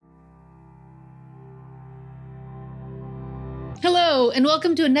Hello, and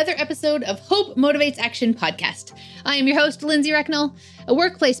welcome to another episode of Hope Motivates Action podcast. I am your host, Lindsay Recknell, a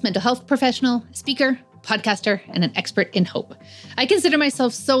workplace mental health professional, speaker, podcaster, and an expert in hope. I consider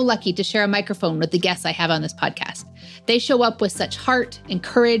myself so lucky to share a microphone with the guests I have on this podcast. They show up with such heart and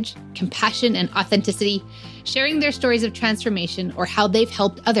courage, compassion, and authenticity, sharing their stories of transformation or how they've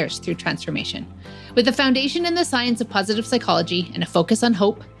helped others through transformation. With a foundation in the science of positive psychology and a focus on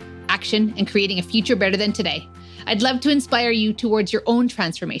hope, action, and creating a future better than today, I'd love to inspire you towards your own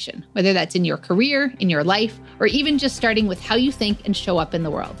transformation, whether that's in your career, in your life, or even just starting with how you think and show up in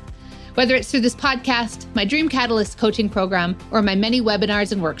the world. Whether it's through this podcast, my Dream Catalyst coaching program, or my many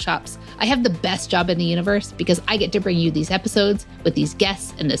webinars and workshops, I have the best job in the universe because I get to bring you these episodes with these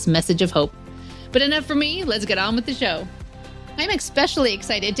guests and this message of hope. But enough for me, let's get on with the show. I'm especially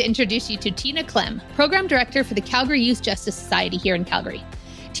excited to introduce you to Tina Clem, Program Director for the Calgary Youth Justice Society here in Calgary.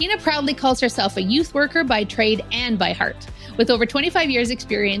 Tina proudly calls herself a youth worker by trade and by heart, with over 25 years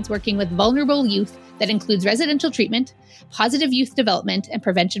experience working with vulnerable youth that includes residential treatment, positive youth development and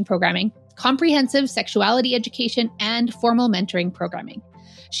prevention programming, comprehensive sexuality education, and formal mentoring programming.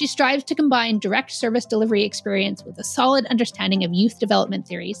 She strives to combine direct service delivery experience with a solid understanding of youth development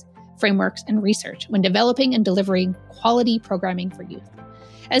theories, frameworks, and research when developing and delivering quality programming for youth.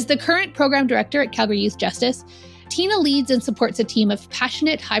 As the current program director at Calgary Youth Justice, Tina leads and supports a team of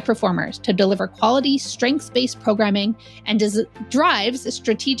passionate high performers to deliver quality, strengths-based programming and drives a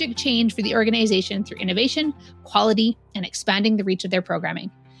strategic change for the organization through innovation, quality, and expanding the reach of their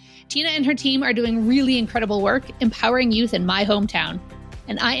programming. Tina and her team are doing really incredible work, empowering youth in my hometown.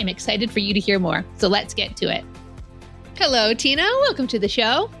 And I am excited for you to hear more. So let's get to it. Hello, Tina. Welcome to the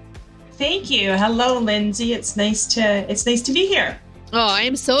show. Thank you. Hello, Lindsay. It's nice to be here. Oh, I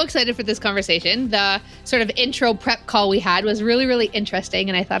am so excited for this conversation. The sort of intro prep call we had was really, really interesting,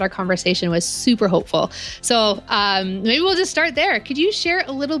 and I thought our conversation was super hopeful. So maybe we'll just start there. Could you share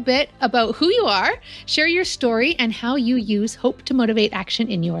a little bit about who you are, share your story, and how you use hope to motivate action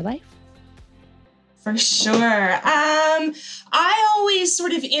in your life? For sure. I always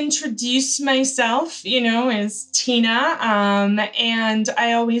sort of introduce myself, as Tina, and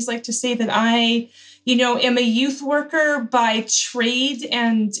I always like to say that I am a youth worker by trade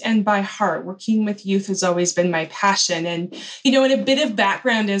and by heart. Working with youth has always been my passion. And, and a bit of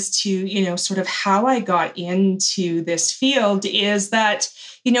background as to, sort of how I got into this field is that,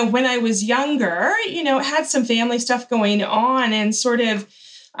 when I was younger, had some family stuff going on and sort of,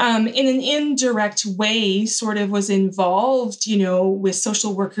 in an indirect way, sort of was involved, with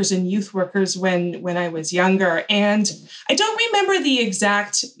social workers and youth workers when I was younger. And I don't remember the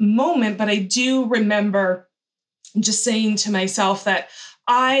exact moment, but I do remember just saying to myself that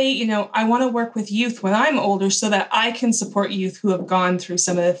I want to work with youth when I'm older so that I can support youth who have gone through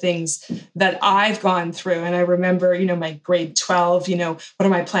some of the things that I've gone through. And I remember, my grade 12, what are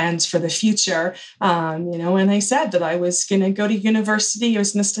my plans for the future? And I said that I was going to go to university. I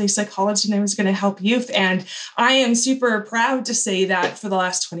was going to study psychology and I was going to help youth. And I am super proud to say that for the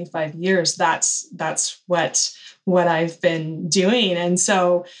last 25 years, that's what I've been doing. And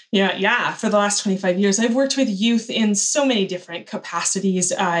so, for the last 25 years, I've worked with youth in so many different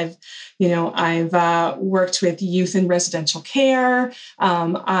capacities. I've worked with youth in residential care.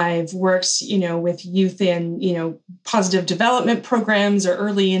 I've worked, with youth in, positive development programs or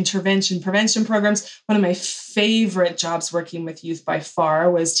early intervention prevention programs. One of my favorite jobs working with youth by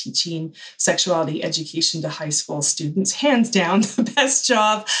far was teaching sexuality education to high school students. Hands down, the best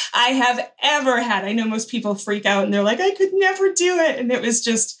job I have ever had. I know most people freak out and they're like, I could never do it. And it was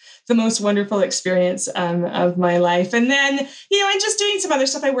just the most wonderful experience of my life. And then, and just doing some other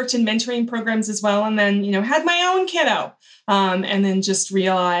stuff. I worked in mentoring programs as well. And then, had my own kiddo. And then just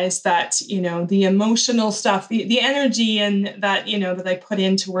realized that, the emotional stuff, the energy and that, that I put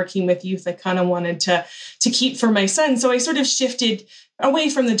into working with youth, I kind of wanted to keep for my son. So I sort of shifted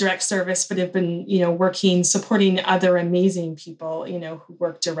away from the direct service, but have been, supporting other amazing people, who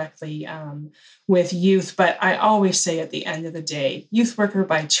work directly with youth. But I always say at the end of the day, youth worker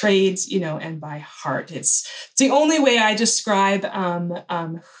by trades, and by heart. It's the only way I describe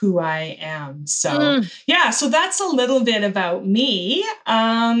who I am. So so that's a little bit about me.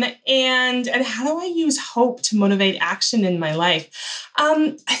 And how do I use hope to motivate action in my life?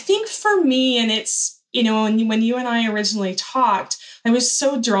 I think for me, and it's, when you and I originally talked, I was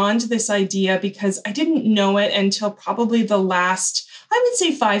so drawn to this idea because I didn't know it until probably the last, I would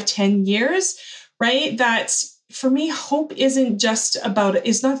say 5-10 years, right? That for me, hope is not just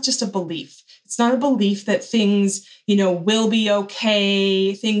a belief. It's not a belief that things, will be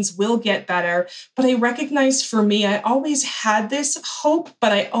okay, things will get better. But I recognized for me, I always had this hope,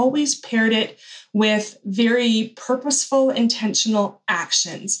 but I always paired it with very purposeful, intentional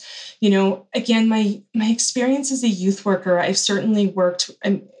actions. Again, my experience as a youth worker, I've certainly worked,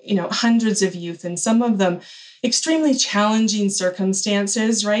 hundreds of youth, and some of them extremely challenging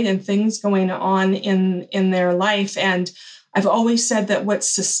circumstances, right? And things going on in their life. And I've always said that what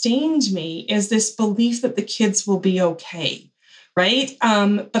sustained me is this belief that the kids will be okay, right?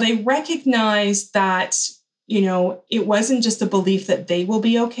 But I recognize that, it wasn't just a belief that they will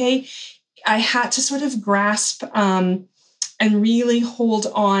be okay. I had to sort of grasp and really hold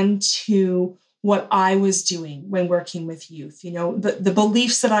on to what I was doing when working with youth. The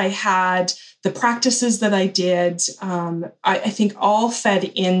beliefs that I had, the practices that I did, I think all fed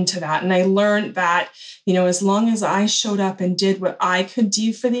into that. And I learned that, as long as I showed up and did what I could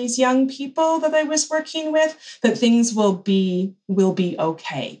do for these young people that I was working with, that things will be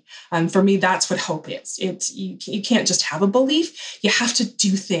okay. For me, that's what hope is. You can't just have a belief. You have to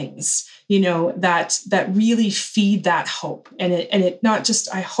do things, that really feed that hope. And it not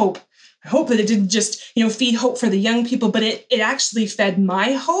just, I hope that it didn't just, feed hope for the young people, but it actually fed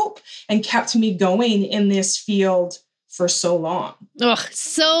my hope and kept me going in this field for so long. Oh,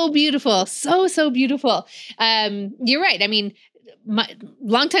 so beautiful. So beautiful. You're right. I mean, my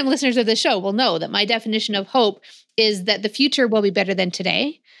longtime listeners of the show will know that my definition of hope is that the future will be better than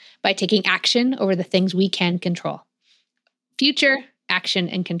today by taking action over the things we can control. Future, action,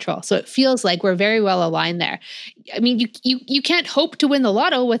 and control. So it feels like we're very well aligned there. I mean, you can't hope to win the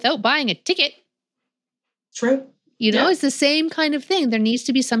lotto without buying a ticket. True. It's the same kind of thing. There needs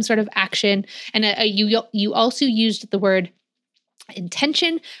to be some sort of action. And you also used the word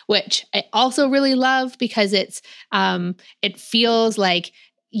intention, which I also really love because it feels like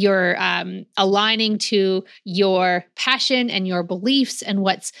you're aligning to your passion and your beliefs and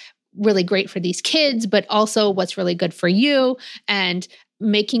what's really great for these kids, but also what's really good for you, and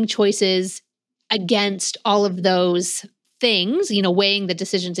making choices against all of those things, weighing the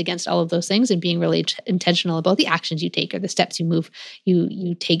decisions against all of those things and being really intentional about the actions you take or the steps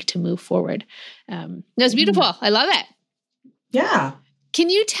you take to move forward. That's beautiful. I love it. Yeah. Can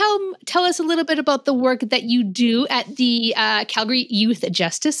you tell us a little bit about the work that you do at the Calgary Youth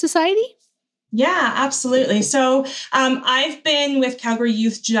Justice Society? Yeah, absolutely. So I've been with Calgary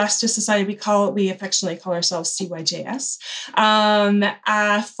Youth Justice Society. We affectionately call ourselves CYJS,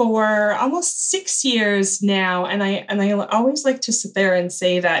 for almost 6 years now. And I always like to sit there and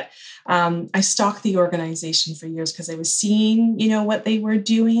say that I stalked the organization for years because I was seeing, what they were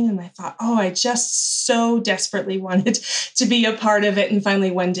doing. And I thought, I just so desperately wanted to be a part of it. And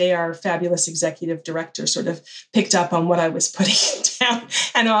finally, one day, our fabulous executive director sort of picked up on what I was putting down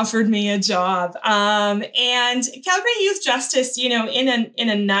and offered me a job. And Calgary Youth Justice, in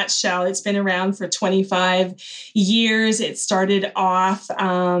a nutshell, it's been around for 25 years. It started off,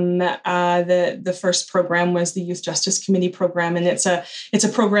 the first program was the Youth Justice Committee program. And it's a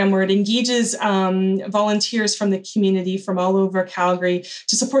program where it engages volunteers from the community from all over Calgary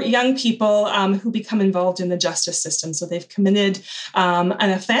to support young people who become involved in the justice system. So they've committed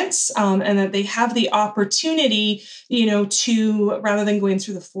an offense and that they have the opportunity, to, rather than going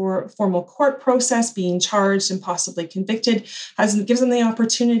through the formal court process, being charged and possibly convicted, gives them the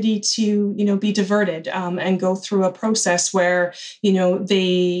opportunity to, be diverted and go through a process where,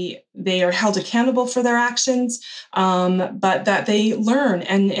 they are held accountable for their actions, but that they learn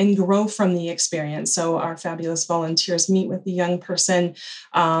and grow from the experience. So our fabulous volunteers meet with the young person.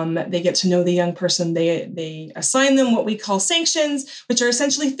 They get to know the young person. They assign them what we call sanctions, which are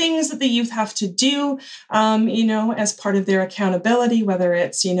essentially things that the youth have to do, as part of their accountability, whether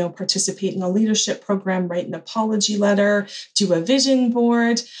it's, participate in a leadership program, write an apology letter, do a vision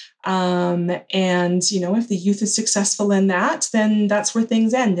board. And, if the youth is successful in that, then that's where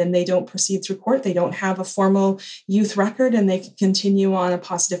things end and they don't proceed through court. They don't have a formal youth record and they can continue on a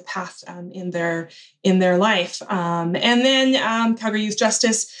positive path in their life. And then Calgary Youth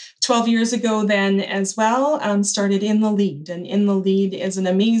Justice 12 years ago then as well, started In the Lead. And In the Lead is an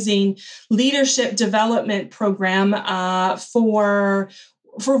amazing leadership development program for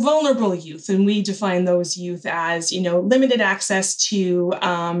vulnerable youth. And we define those youth as, limited access to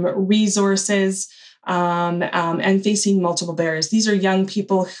resources, and facing multiple barriers. These are young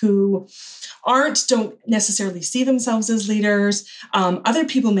people who don't necessarily see themselves as leaders. Other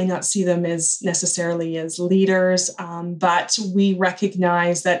people may not see them as necessarily as leaders, but we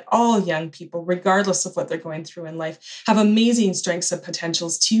recognize that all young people, regardless of what they're going through in life, have amazing strengths and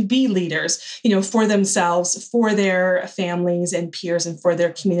potentials to be leaders, for themselves, for their families and peers, and for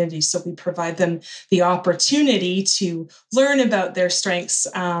their communities. So we provide them the opportunity to learn about their strengths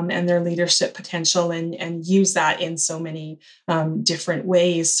and their leadership potential and use that in so many different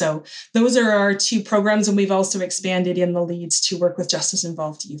ways. So those are our two programs, and we've also expanded in the Leads to work with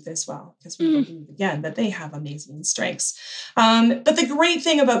justice-involved youth as well, because we believe, again, that they have amazing strengths. But the great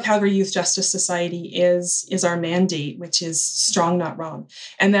thing about Calgary Youth Justice Society is our mandate, which is strong, not wrong.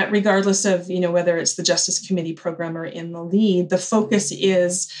 And that regardless of, whether it's the Justice Committee program or in the Lead, the focus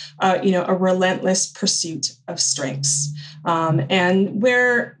is, a relentless pursuit of strengths. And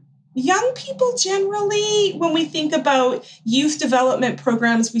where young people generally, when we think about youth development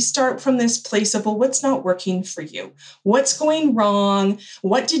programs, we start from this place of, well, what's not working for you? What's going wrong?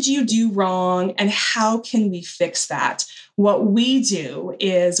 What did you do wrong? And how can we fix that? What we do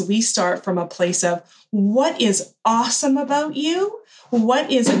is we start from a place of what is awesome about you?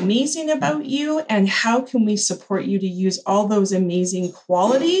 What is amazing about you, and how can we support you to use all those amazing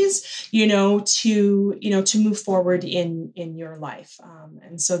qualities, to move forward in your life.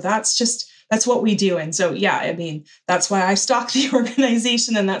 And so that's what we do. And so, that's why I stalk the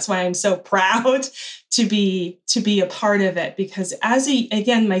organization, and that's why I'm so proud to be a part of it. Because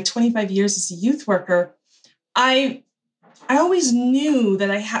my 25 years as a youth worker, I always knew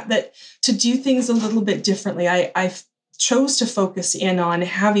that I had that to do things a little bit differently. I chose to focus in on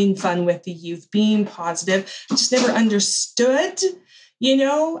having fun with the youth, being positive. I just never understood,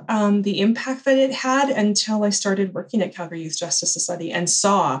 the impact that it had until I started working at Calgary Youth Justice Society and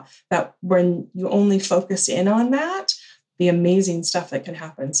saw that when you only focus in on that, the amazing stuff that can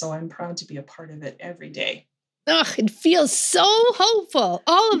happen. So I'm proud to be a part of it every day. Oh, it feels so hopeful.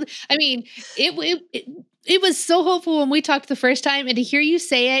 It was so hopeful when we talked the first time, and to hear you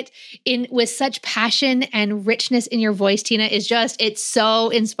say it with such passion and richness in your voice, Tina, it's so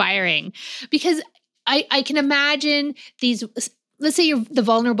inspiring, because I can imagine these, let's say you're the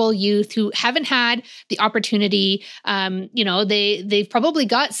vulnerable youth who haven't had the opportunity, they've probably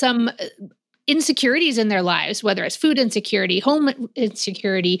got some insecurities in their lives, whether it's food insecurity, home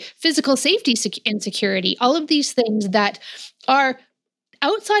insecurity, physical safety insecurity, all of these things that are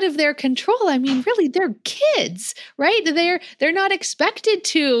outside of their control. I mean, really, they're kids, right? They're not expected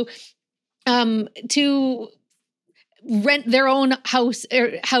to rent their own house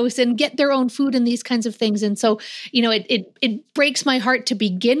and get their own food and these kinds of things. And so, it breaks my heart to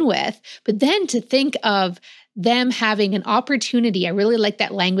begin with, but then to think of them having an opportunity. I really like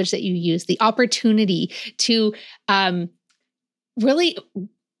that language that you use, the opportunity to really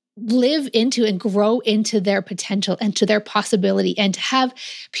live into and grow into their potential and to their possibility, and to have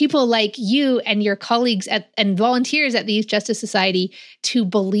people like you and your colleagues and volunteers at the Youth Justice Society to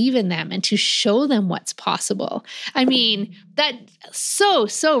believe in them and to show them what's possible. I mean, that's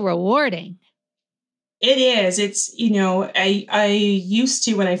so rewarding. It is. It's, I used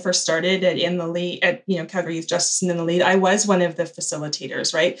to, when I first started in the Lead at, Calgary Youth Justice and in the Lead, I was one of the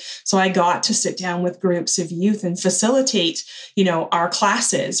facilitators, right? So I got to sit down with groups of youth and facilitate, our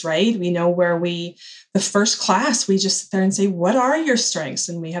classes, right? The first class, we just sit there and say, what are your strengths?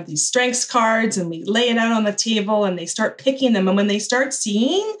 And we have these strengths cards and we lay it out on the table and they start picking them. And when they start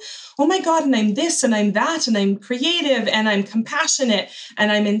seeing, oh my God, and I'm this and I'm that, and I'm creative and I'm compassionate and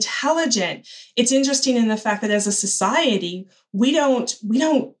I'm intelligent. It's interesting in the fact that as a society, we don't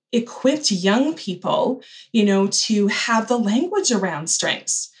equip young people, to have the language around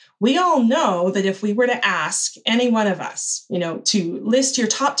strengths. We all know that if we were to ask any one of us, to list your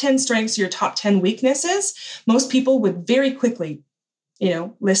top 10 strengths, your top 10 weaknesses, most people would very quickly,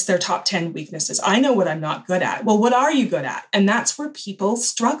 list their top 10 weaknesses. I know what I'm not good at. Well, what are you good at? And that's where people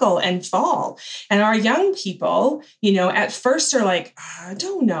struggle and fall. And our young people, at first are like, I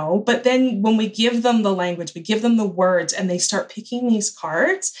don't know. But then when we give them the language, we give them the words, and they start picking these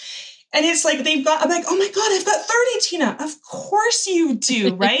cards. And it's like I'm like, oh my God, I've got 30, Tina. Of course you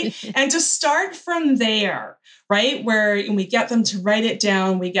do, right? And to start from there, right? Where we get them to write it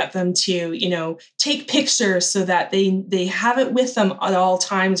down, we get them to, take pictures so that they have it with them at all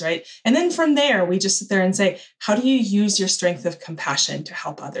times, right? And then from there, we just sit there and say, how do you use your strength of compassion to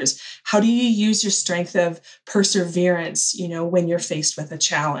help others? How do you use your strength of perseverance, when you're faced with a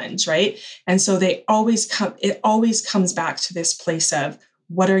challenge, right? And so it always comes back to this place of,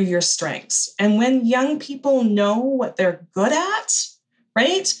 what are your strengths? And when young people know what they're good at,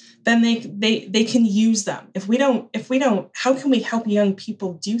 right, then they can use them. If we don't, how can we help young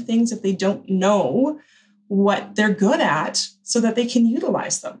people do things if they don't know what they're good at so that they can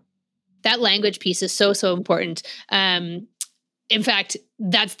utilize them? That language piece is so, so important. In fact,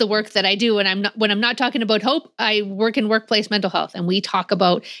 that's the work that I do when I'm not talking about hope. I work in workplace mental health, and we talk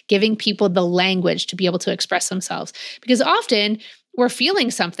about giving people the language to be able to express themselves. Because often we're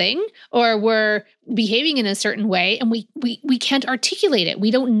feeling something or we're behaving in a certain way, and we can't articulate it.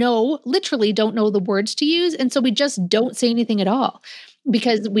 We literally don't know the words to use, and so we just don't say anything at all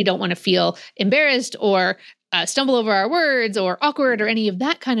because we don't want to feel embarrassed or stumble over our words or awkward or any of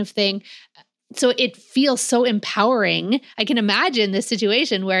that kind of thing. So it feels so empowering. I can imagine this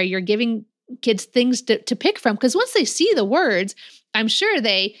situation where you're giving kids things to pick from, because once they see the words, I'm sure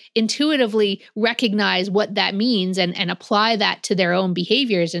they intuitively recognize what that means and apply that to their own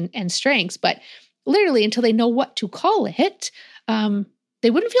behaviors and strengths. But literally, until they know what to call it, they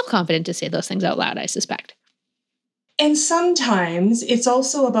wouldn't feel confident to say those things out loud, I suspect. And sometimes it's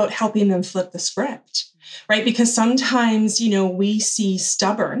also about helping them flip the script, right? Because sometimes, we see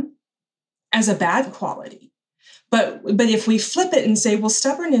stubborn as a bad quality. But if we flip it and say, well,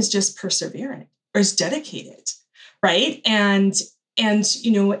 stubborn is just perseverant or is dedicated, right? And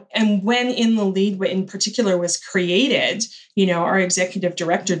when In the Lead in particular was created, our executive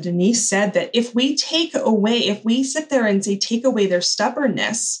director, Denise, said that if we sit there and say, take away their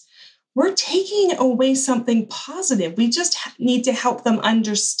stubbornness, we're taking away something positive. We just need to help them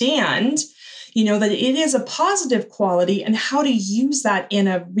understand that it is a positive quality and how to use that in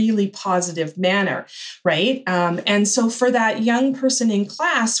a really positive manner, right? And so for that young person in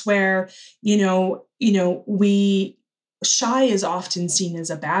class where, shy is often seen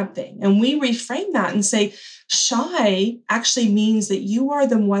as a bad thing. And we reframe that and say, shy actually means that you are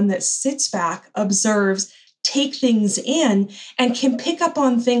the one that sits back, observes, take things in, and can pick up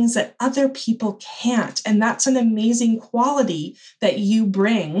on things that other people can't. And that's an amazing quality that you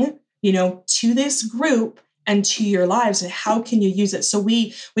bring to this group and to your lives. And how can you use it? So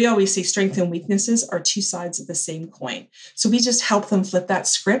we always say strengths and weaknesses are two sides of the same coin. So we just help them flip that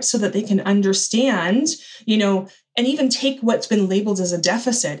script so that they can understand, and even take what's been labeled as a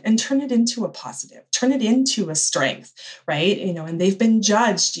deficit and turn it into a positive, turn it into a strength, right? And they've been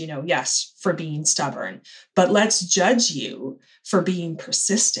judged, yes, for being stubborn, but let's judge you for being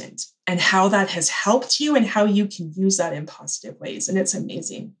persistent and how that has helped you and how you can use that in positive ways. And it's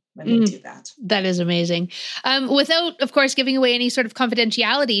amazing when they do that. That is amazing. Without, of course, giving away any sort of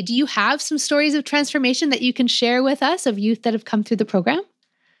confidentiality, do you have some stories of transformation that you can share with us of youth that have come through the program?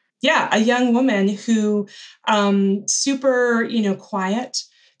 Yeah, a young woman who super, quiet,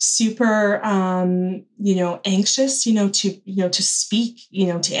 super, anxious, to speak,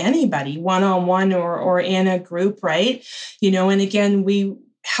 to anybody one-on-one or in a group, right? And again, we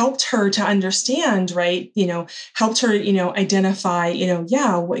helped her to understand, right? Helped her, identify,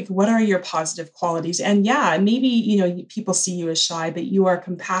 what are your positive qualities? And maybe, people see you as shy, but you are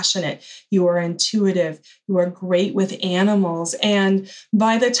compassionate, you are intuitive, you are great with animals. And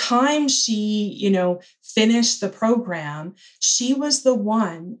by the time she, finished the program, she was the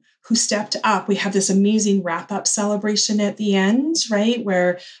one who stepped up. We have this amazing wrap-up celebration at the end, right?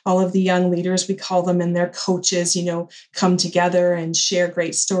 Where all of the young leaders, we call them, and their coaches, come together and share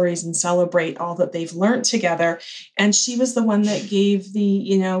great stories and celebrate all that they've learned together. And she was the one that gave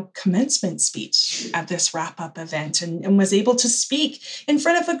the, commencement speech at this wrap-up event and was able to speak in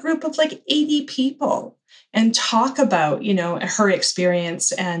front of a group of like 80 people and talk about, her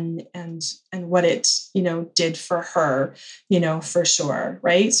experience and what it, did for her, for sure.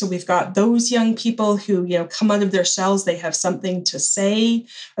 Right. So we've got those young people who, come out of their shells, they have something to say.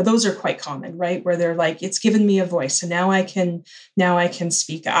 Those are quite common, right? Where they're like, it's given me a voice and now I can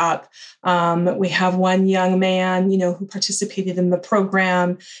speak up. We have one young man, who participated in the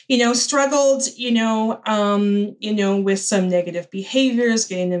program, struggled, with some negative behaviors,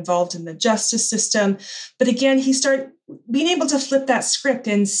 getting involved in the justice system. But again, he started being able to flip that script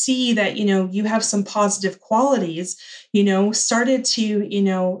and see that, you have some positive qualities, started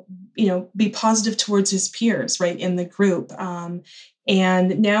to, be positive towards his peers, right, in the group.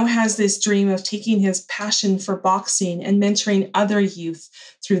 And now has this dream of taking his passion for boxing and mentoring other youth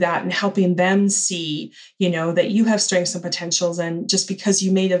through that and helping them see, that you have strengths and potentials. And just because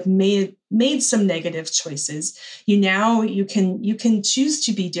you may have made some negative choices, you can choose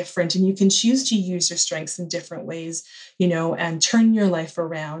to be different and you can choose to use your strengths in different ways, and turn your life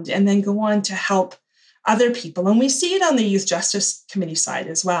around and then go on to help other people. And we see it on the Youth Justice Committee side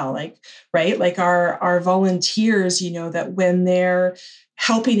as well, like, right? Like our volunteers, that when they're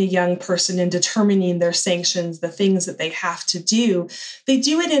helping a young person in determining their sanctions, the things that they have to do, they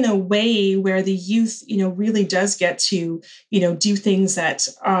do it in a way where the youth, really does get to, do things that,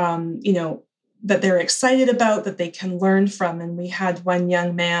 that they're excited about, that they can learn from. And we had one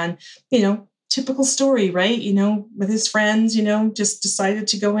young man, typical story, right? With his friends, just decided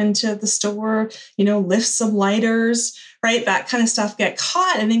to go into the store, lift some lighters, right? That kind of stuff, get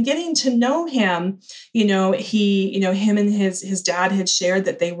caught. And then getting to know him, him and his dad had shared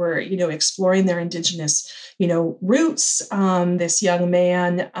that they were, exploring their Indigenous, roots. This young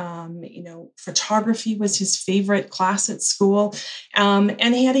man, photography was his favorite class at school.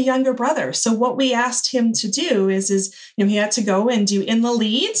 And he had a younger brother. So what we asked him to do is he had to go and do In the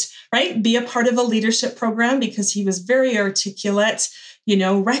Lead, right? Be a part of a leadership program because he was very articulate,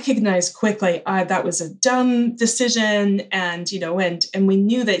 recognized quickly that was a dumb decision. And we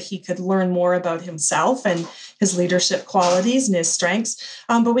knew that he could learn more about himself and his leadership qualities and his strengths.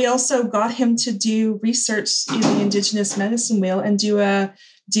 But we also got him to do research in the Indigenous Medicine Wheel and do a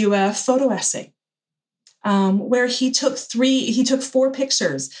photo essay. Where he took 4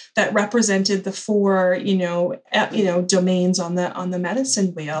 pictures that represented the 4, domains on the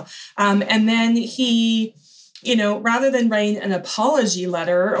medicine wheel. And then he, rather than writing an apology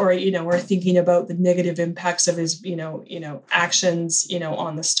letter or thinking about the negative impacts of his, actions,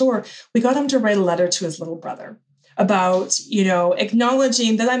 on the store, we got him to write a letter to his little brother about,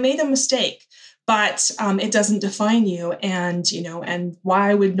 acknowledging that I made a mistake. But it doesn't define you, and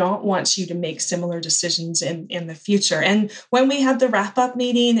why I would not want you to make similar decisions in the future. And when we had the wrap-up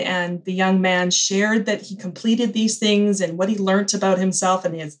meeting, and the young man shared that he completed these things and what he learned about himself,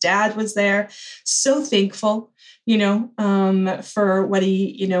 and his dad was there, so thankful, for what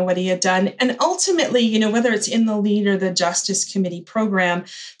he had done. And ultimately, whether it's In the Lead or the Justice Committee program,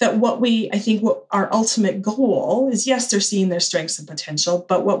 that what our ultimate goal is, yes, they're seeing their strengths and potential,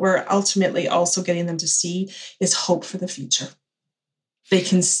 but what we're ultimately also getting them to see is hope for the future. They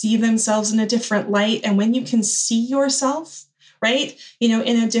can see themselves in a different light. And when you can see yourself, right, in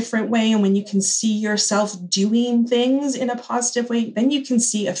a different way, and when you can see yourself doing things in a positive way, then you can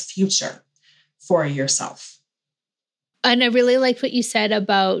see a future for yourself. And I really liked what you said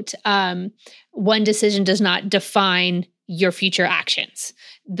about one decision does not define your future actions.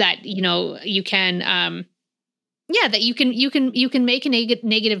 That you can, that you can make a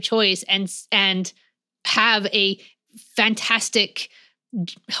negative choice and have a fantastic,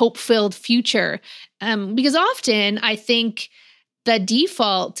 hope-filled future. Because often I think the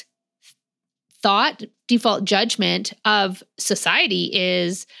default judgment of society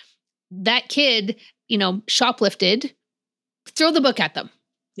is that kid, shoplifted. Throw the book at them.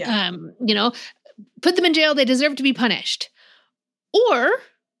 Yeah. Put them in jail. They deserve to be punished. Or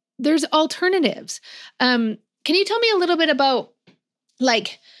there's alternatives. Can you tell me a little bit about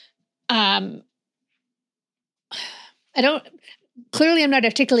clearly I'm not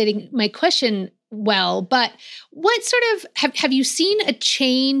articulating my question well, but what sort of, have you seen a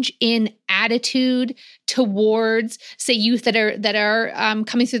change in attitude towards, say, youth that are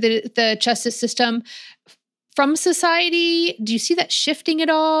coming through the justice system from society? Do you see that shifting at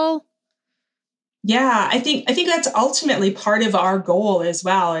all? Yeah, I think that's ultimately part of our goal as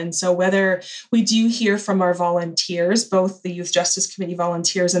well. And so whether we do hear from our volunteers, both the Youth Justice Committee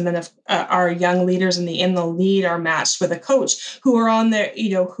volunteers, and then if our young leaders in the lead are matched with a coach who are on there,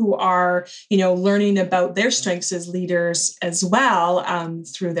 who are, learning about their strengths as leaders as well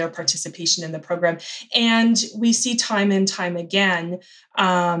through their participation in the program. And we see time and time again,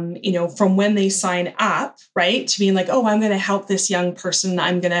 from when they sign up, right, to being like, oh, I'm going to help this young person.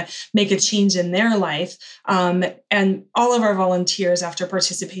 I'm going to make a change in their life. And all of our volunteers, after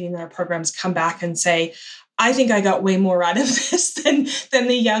participating in our programs, come back and say, I think I got way more out of this than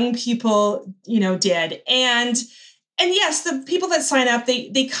the young people, did. And yes, the people that sign up,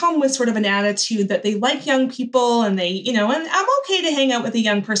 they come with sort of an attitude that they like young people and they, and I'm okay to hang out with a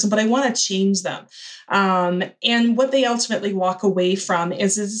young person, but I want to change them. And what they ultimately walk away from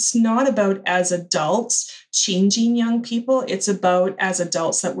is it's not about as adults changing young people. It's about as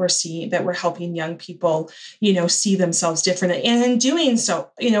adults that we're helping young people, see themselves differently. And in doing so,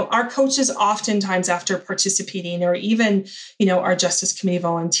 our coaches oftentimes after participating, or even, our Justice Committee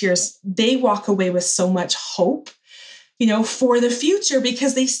volunteers, they walk away with so much hope, for the future,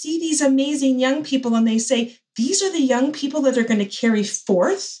 because they see these amazing young people and they say, these are the young people that are going to carry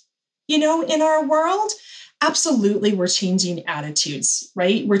forth, in our world. Absolutely, we're changing attitudes,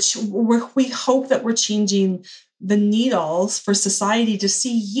 right? We hope that we're changing the needles for society to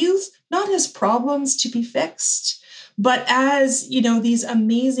see youth not as problems to be fixed, but as, these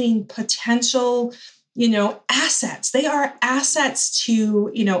amazing potential, assets. They are assets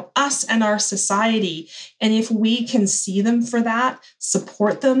to, us and our society. And if we can see them for that,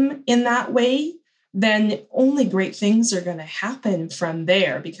 support them in that way, then only great things are going to happen from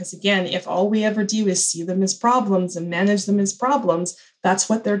there. Because again, if all we ever do is see them as problems and manage them as problems, that's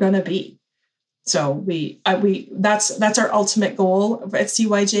what they're going to be. So that's our ultimate goal at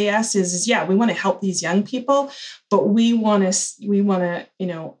CYJS is we want to help these young people, but we want to,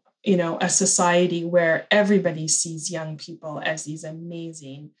 a society where everybody sees young people as these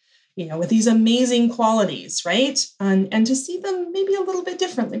amazing, with these amazing qualities, right? And to see them maybe a little bit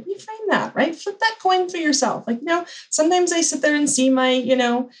differently. Reframe that, right? Flip that coin for yourself. Like, sometimes I sit there and see my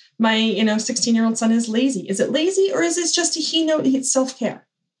 16-year-old son is lazy. Is it lazy, or is it just it's self-care,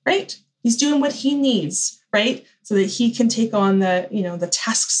 right? He's doing what he needs, right? So that he can take on the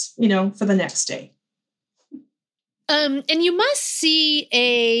tasks, for the next day. And you must see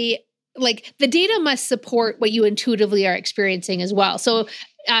the data must support what you intuitively are experiencing as well. So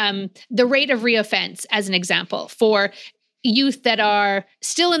the rate of reoffense, as an example, for youth that are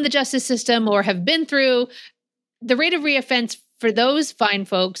still in the justice system or have been through, the rate of reoffense for those fine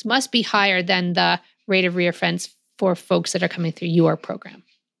folks must be higher than the rate of reoffense for folks that are coming through your program.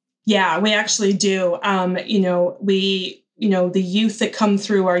 Yeah, we actually do. The youth that come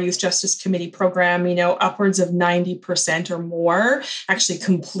through our Youth Justice Committee program, upwards of 90% or more actually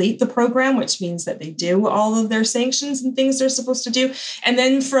complete the program, which means that they do all of their sanctions and things they're supposed to do. And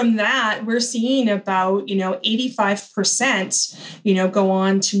then from that, we're seeing about, 85%, go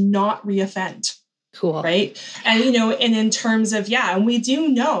on to not reoffend. Cool. Right. And, and in terms of, and we do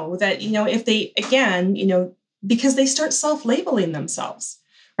know that, if they, again, because they start self-labeling themselves.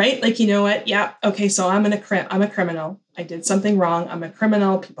 Right? Like, you know what? Yeah. Okay. So I'm a criminal. I did something wrong. I'm a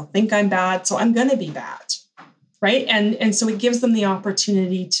criminal. People think I'm bad. So I'm going to be bad. Right. And so it gives them the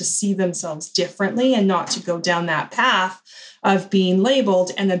opportunity to see themselves differently and not to go down that path of being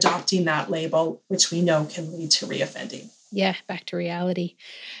labeled and adopting that label, which we know can lead to reoffending. Yeah. Back to reality.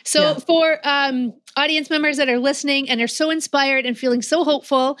 So for audience members that are listening and are so inspired and feeling so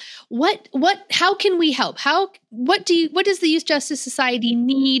hopeful, how can we help? What does the Youth Justice Society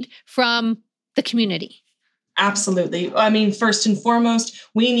need from the community? Absolutely. I mean, first and foremost,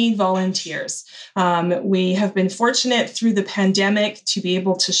 we need volunteers. We have been fortunate through the pandemic to be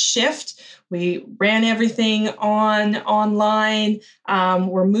able to shift. We ran everything online.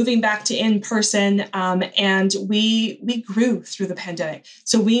 We're moving back to in-person, and we grew through the pandemic.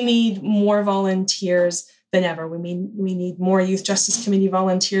 So we need more volunteers than ever. We need more Youth Justice Committee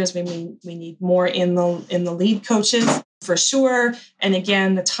volunteers. We need more in the lead coaches for sure. And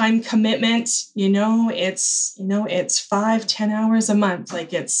again, the time commitment, it's 5-10 hours a month.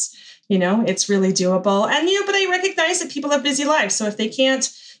 Like it's really doable. And but I recognize that people have busy lives. So if they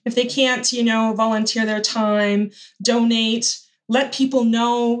can't, volunteer their time, donate, let people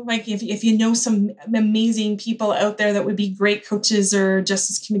know, like if you know some amazing people out there that would be great coaches or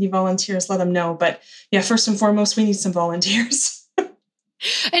Justice Committee volunteers, let them know. But first and foremost, we need some volunteers.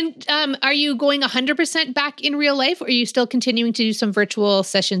 And are you going 100% back in real life, or are you still continuing to do some virtual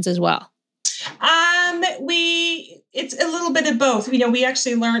sessions as well? It's a little bit of both. We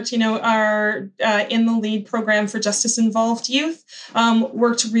actually learned, our in the lead program for justice involved youth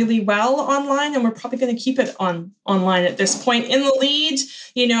worked really well online, and we're probably going to keep it online at this point. In the lead,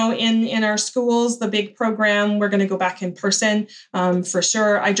 in our schools, the big program, we're going to go back in person for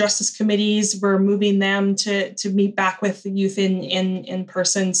sure. Our justice committees, we're moving them to meet back with the youth in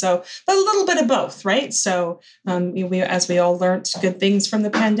person. So, but a little bit of both, right? So, as we all learned good things from the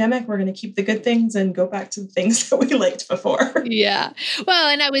pandemic, we're going to keep the good things and go back to the things that we liked before. Yeah. Well,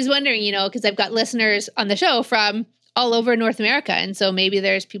 and I was wondering, because I've got listeners on the show from all over North America. And so maybe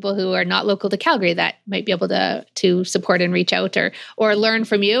there's people who are not local to Calgary that might be able to support and reach out or learn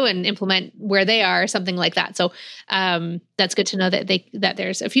from you and implement where they are or something like that. So that's good to know that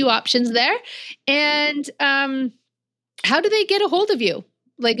there's a few options there. And how do they get a hold of you?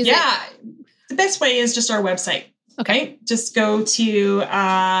 The best way is just our website. Okay. Just go to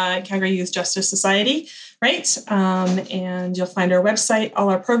Calgary Youth Justice Society, right? And you'll find our website, all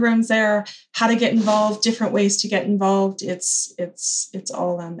our programs there, how to get involved, different ways to get involved. It's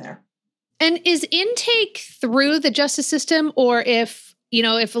all on there. And is intake through the justice system, or if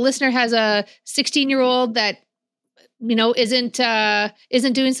a listener has a 16-year-old that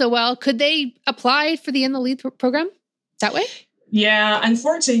isn't doing so well, could they apply for the In the Lead program that way? Yeah,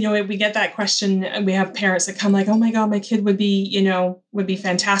 unfortunately, we get that question, and we have parents that come like, "Oh my God, my kid would be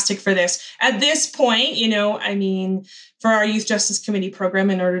fantastic for this." At this point, for our Youth Justice Committee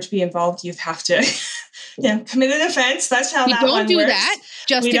program, in order to be involved, you'd have to, commit an offense. That's how that one works. Don't do that.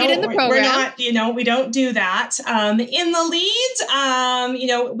 Just to get in the program. We're not, we don't do that. In the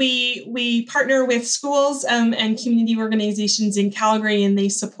lead, we partner with schools and community organizations in Calgary, and they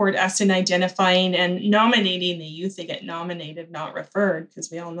support us in identifying and nominating the youth. They get nominated, not referred, because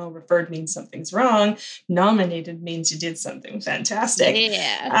we all know referred means something's wrong. Nominated means you did something fantastic.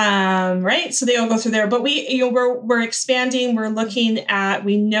 Yeah. Right. So they all go through there, but we're expanding. We're looking at,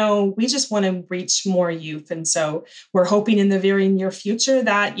 we just want to reach more youth. And so we're hoping in the very near future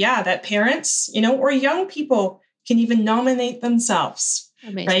that parents, or young people can even nominate themselves.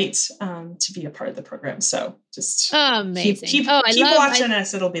 Amazing. Right. To be a part of the program. So just amazing. keep watching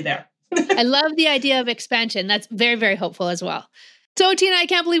us. It'll be there. I love the idea of expansion. That's very, very hopeful as well. So Tina, I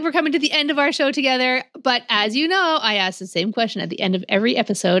can't believe we're coming to the end of our show together. But as you know, I ask the same question at the end of every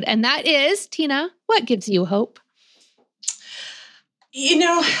episode. And that is, Tina, what gives you hope?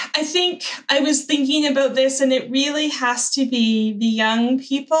 I think I was thinking about this, and it really has to be the young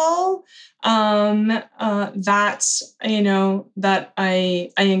people that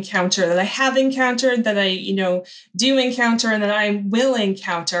I encounter, that I have encountered, that I, do encounter, and that I will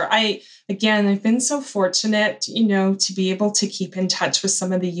encounter. I've been so fortunate, to be able to keep in touch with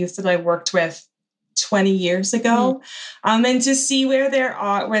some of the youth that I worked with 20 years ago, and to see where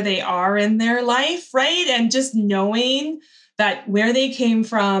they are in their life, right? And just knowing that where they came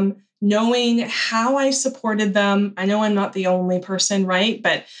from, knowing how I supported them. I know I'm not the only person, right?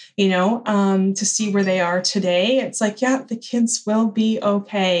 But, to see where they are today, it's like, yeah, the kids will be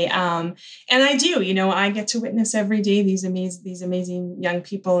okay. And I do, I get to witness every day these amazing young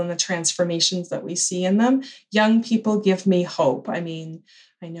people and the transformations that we see in them. Young people give me hope. I mean,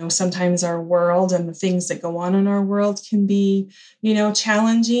 I know sometimes our world and the things that go on in our world can be,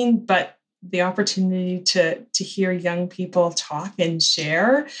 challenging, but the opportunity to hear young people talk and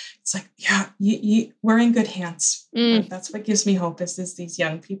share, it's like, yeah, we're in good hands. That's what gives me hope is these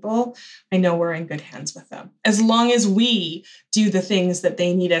young people. I know we're in good hands with them. As long as we do the things that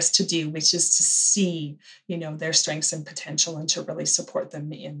they need us to do, which is to see, their strengths and potential and to really support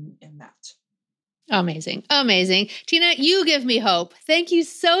them in that. Amazing. Amazing. Tina, you give me hope. Thank you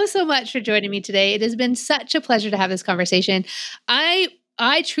so, so much for joining me today. It has been such a pleasure to have this conversation.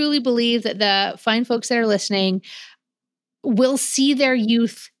 I truly believe that the fine folks that are listening will see their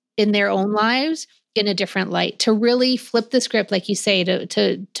youth in their own lives in a different light, to really flip the script, like you say,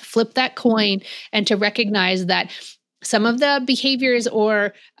 to flip that coin and to recognize that some of the behaviors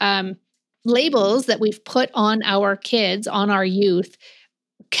or labels that we've put on our kids, on our youth,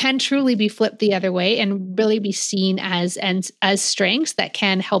 can truly be flipped the other way and really be seen as strengths that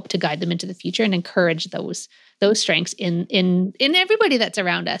can help to guide them into the future and encourage those strengths in everybody that's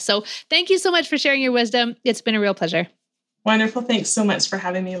around us. So thank you so much for sharing your wisdom. It's been a real pleasure. Wonderful. Thanks so much for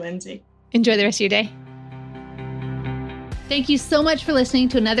having me, Lindsay. Enjoy the rest of your day. Thank you so much for listening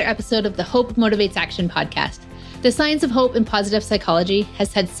to another episode of the Hope Motivates Action podcast. The science of hope and positive psychology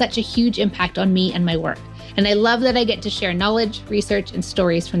has had such a huge impact on me and my work. And I love that I get to share knowledge, research, and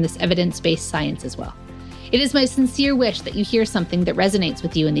stories from this evidence-based science as well. It is my sincere wish that you hear something that resonates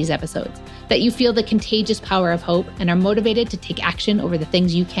with you in these episodes, that you feel the contagious power of hope and are motivated to take action over the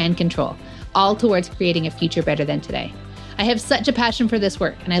things you can control, all towards creating a future better than today. I have such a passion for this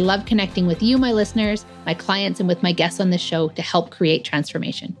work, and I love connecting with you, my listeners, my clients, and with my guests on this show to help create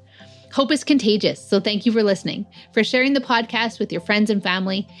transformation. Hope is contagious, so thank you for listening, for sharing the podcast with your friends and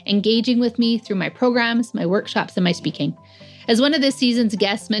family, engaging with me through my programs, my workshops, and my speaking. As one of this season's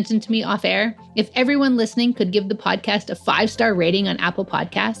guests mentioned to me off air, if everyone listening could give the podcast a 5-star rating on Apple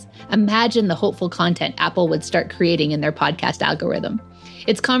Podcasts, imagine the hopeful content Apple would start creating in their podcast algorithm.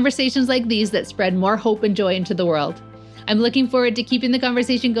 It's conversations like these that spread more hope and joy into the world. I'm looking forward to keeping the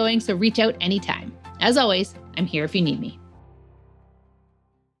conversation going, so reach out anytime. As always, I'm here if you need me.